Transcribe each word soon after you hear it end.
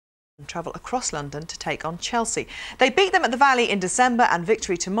Travel across London to take on Chelsea. They beat them at the Valley in December, and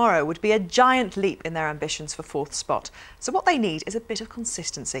victory tomorrow would be a giant leap in their ambitions for fourth spot. So what they need is a bit of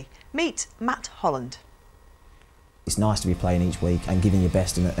consistency. Meet Matt Holland. It's nice to be playing each week and giving your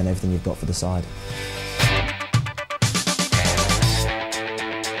best and everything you've got for the side.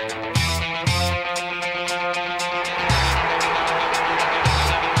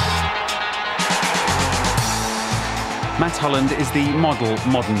 Matt Holland is the model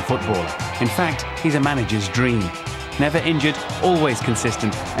modern footballer. In fact, he's a manager's dream. Never injured, always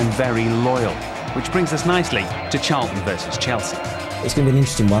consistent and very loyal. Which brings us nicely to Charlton versus Chelsea. It's going to be an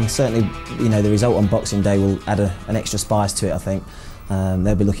interesting one. Certainly, you know, the result on Boxing Day will add an extra spice to it, I think.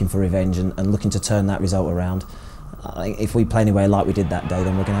 They'll be looking for revenge and looking to turn that result around. I think if we play anyway like we did that day,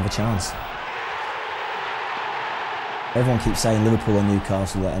 then we're going to have a chance. Everyone keeps saying Liverpool or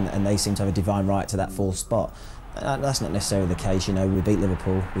Newcastle, and they seem to have a divine right to that fourth spot. That's not necessarily the case. You know, we beat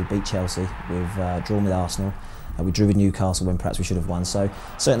Liverpool, we beat Chelsea, we've drawn with Arsenal, we drew with Newcastle when perhaps we should have won. So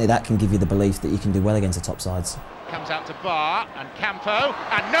certainly that can give you the belief that you can do well against the top sides. Comes out to Barr and Campo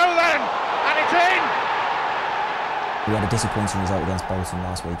and Nolan, and it's in. We had a disappointing result against Bolton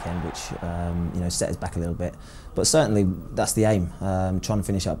last weekend, which you know, set us back a little bit. But certainly that's the aim, trying to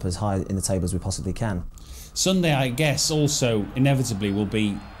finish up as high in the table as we possibly can. Sunday, I guess, also inevitably will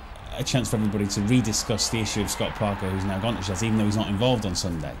be a chance for everybody to rediscuss the issue of Scott Parker, who's now gone to Chelsea, even though he's not involved on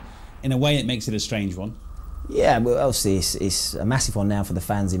Sunday. In a way, it makes it a strange one. Yeah, well, obviously it's a massive one now for the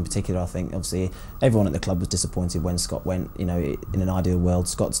fans in particular. I think obviously everyone at the club was disappointed when Scott went. You know, in an ideal world,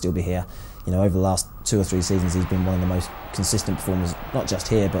 Scott would still be here. You know, over the last 2 or 3 seasons, he's been one of the most consistent performers, not just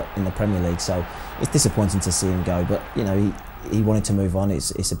here but in the Premier League. So it's disappointing to see him go. But you know, he wanted to move on.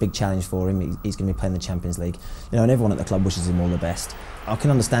 It's a big challenge for him. He's going to be playing the Champions League. You know, and everyone at the club wishes him all the best. I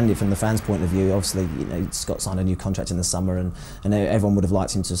can understand it from the fans' point of view. Obviously, you know, Scott signed a new contract in the summer, and everyone would have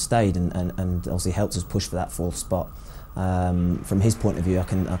liked him to have stayed, and obviously helped us push for that fourth spot. From his point of view, I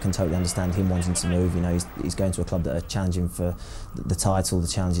can totally understand him wanting to move. You know, he's going to a club that are challenging for the title, they're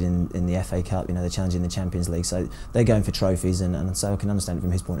challenging in the FA Cup. You know, they're challenging in the Champions League, so they're going for trophies, and so I can understand it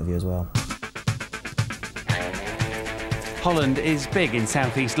from his point of view as well. Holland is big in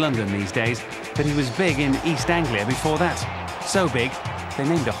southeast London these days, but he was big in East Anglia before that. So big, they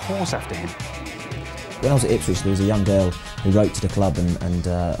named a horse after him. When I was at Ipswich, there was a young girl who wrote to the club, and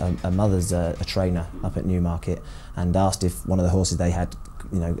her mother's a trainer up at Newmarket, and asked if one of the horses they had,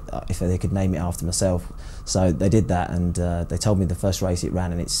 you know, if they could name it after myself. So they did that, and they told me the first race it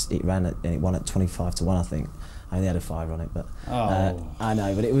ran, and it won at 25 to 1, I think. I only had a 5 on it, but I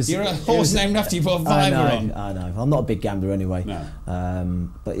know. But it was. You're a horse named after you put a 5 on. I know. I'm not a big gambler anyway. No.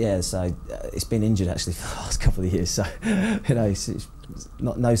 But yeah, so it's been injured actually for the last couple of years. So you know, it's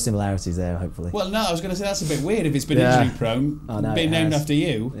no similarities there, hopefully. Well, no, I was going to say that's a bit weird if it's been injury prone. I know, being named after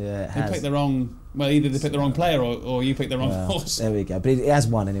you. Yeah, it they has. picked the wrong. Well, either they picked the wrong player or you picked the wrong horse. There we go. But it has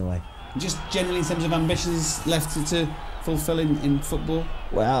won anyway. Just generally in terms of ambitions left to fulfil in football?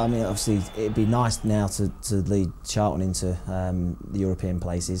 Well, I mean, obviously it'd be nice now to lead Charlton into the European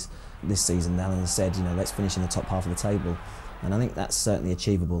places this season. Alan has said, you know, let's finish in the top half of the table, and I think that's certainly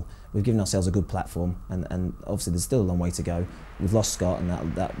achievable. We've given ourselves a good platform, and obviously there's still a long way to go. We've lost Scott,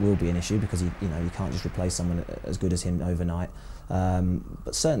 and that will be an issue because you can't just replace someone as good as him overnight.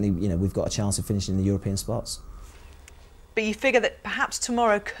 But certainly, you know, we've got a chance of finishing in the European spots. But you figure that perhaps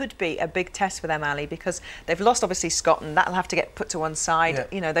tomorrow could be a big test for them, Ali, because they've lost obviously Scott, and that'll have to get put to one side. Yeah.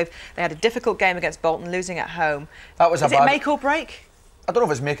 You know, they had a difficult game against Bolton, losing at home. Is it make or break? I don't know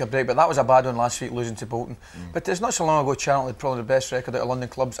if it's make or break, but that was a bad one last week, losing to Bolton. But it's not so long ago Charlton had probably the best record out of London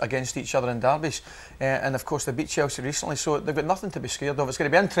clubs against each other in derbies, and of course they beat Chelsea recently, so they've got nothing to be scared of. It's going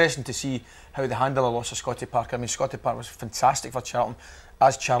to be interesting to see how they handle the loss of Scotty Parker. I mean, Scotty Parker was fantastic for Charlton,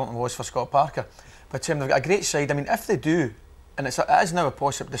 as Charlton was for Scott Parker. But they've got a great side. I mean, if they do, and it is now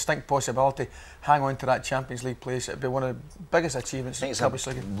a distinct possibility, hang on to that Champions League place, it'd be one of the biggest achievements. I think it's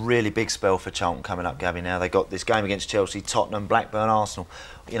a really big spell for Charlton coming up, Gabby. Now they've got this game against Chelsea, Tottenham, Blackburn, Arsenal.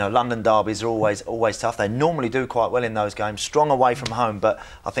 You know, London derbies are always tough. They normally do quite well in those games, strong away from home. But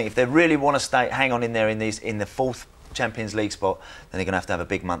I think if they really want to hang on in there in the fourth Champions League spot, then they're going to have a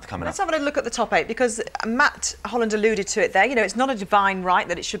big month coming up. Let's have a look at the top 8, because Matt Holland alluded to it there. You know, it's not a divine right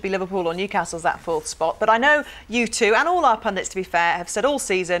that it should be Liverpool or Newcastle's that fourth spot, but I know you two, and all our pundits to be fair, have said all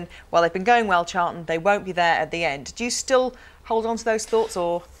season, well, they've been going well, Charlton, they won't be there at the end. Do you still hold on to those thoughts,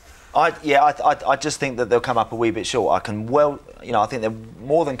 or...? I just think that they'll come up a wee bit short. I think they're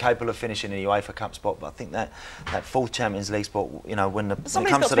more than capable of finishing in the UEFA Cup spot, but I think that fourth Champions League spot, when it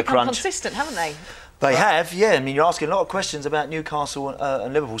comes to the crunch, consistent, haven't they? They have, yeah. I mean, you're asking a lot of questions about Newcastle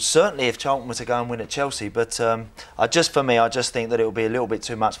and Liverpool. Certainly, if Charlton were to go and win at Chelsea, but I just think that it will be a little bit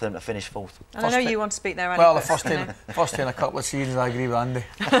too much for them to finish fourth. And I know you want to speak there, Andy. Well, the first time in a couple of seasons, I agree with Andy.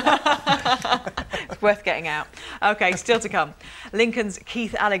 It's worth getting out. OK, still to come. Lincoln's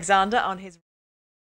Keith Alexander on his...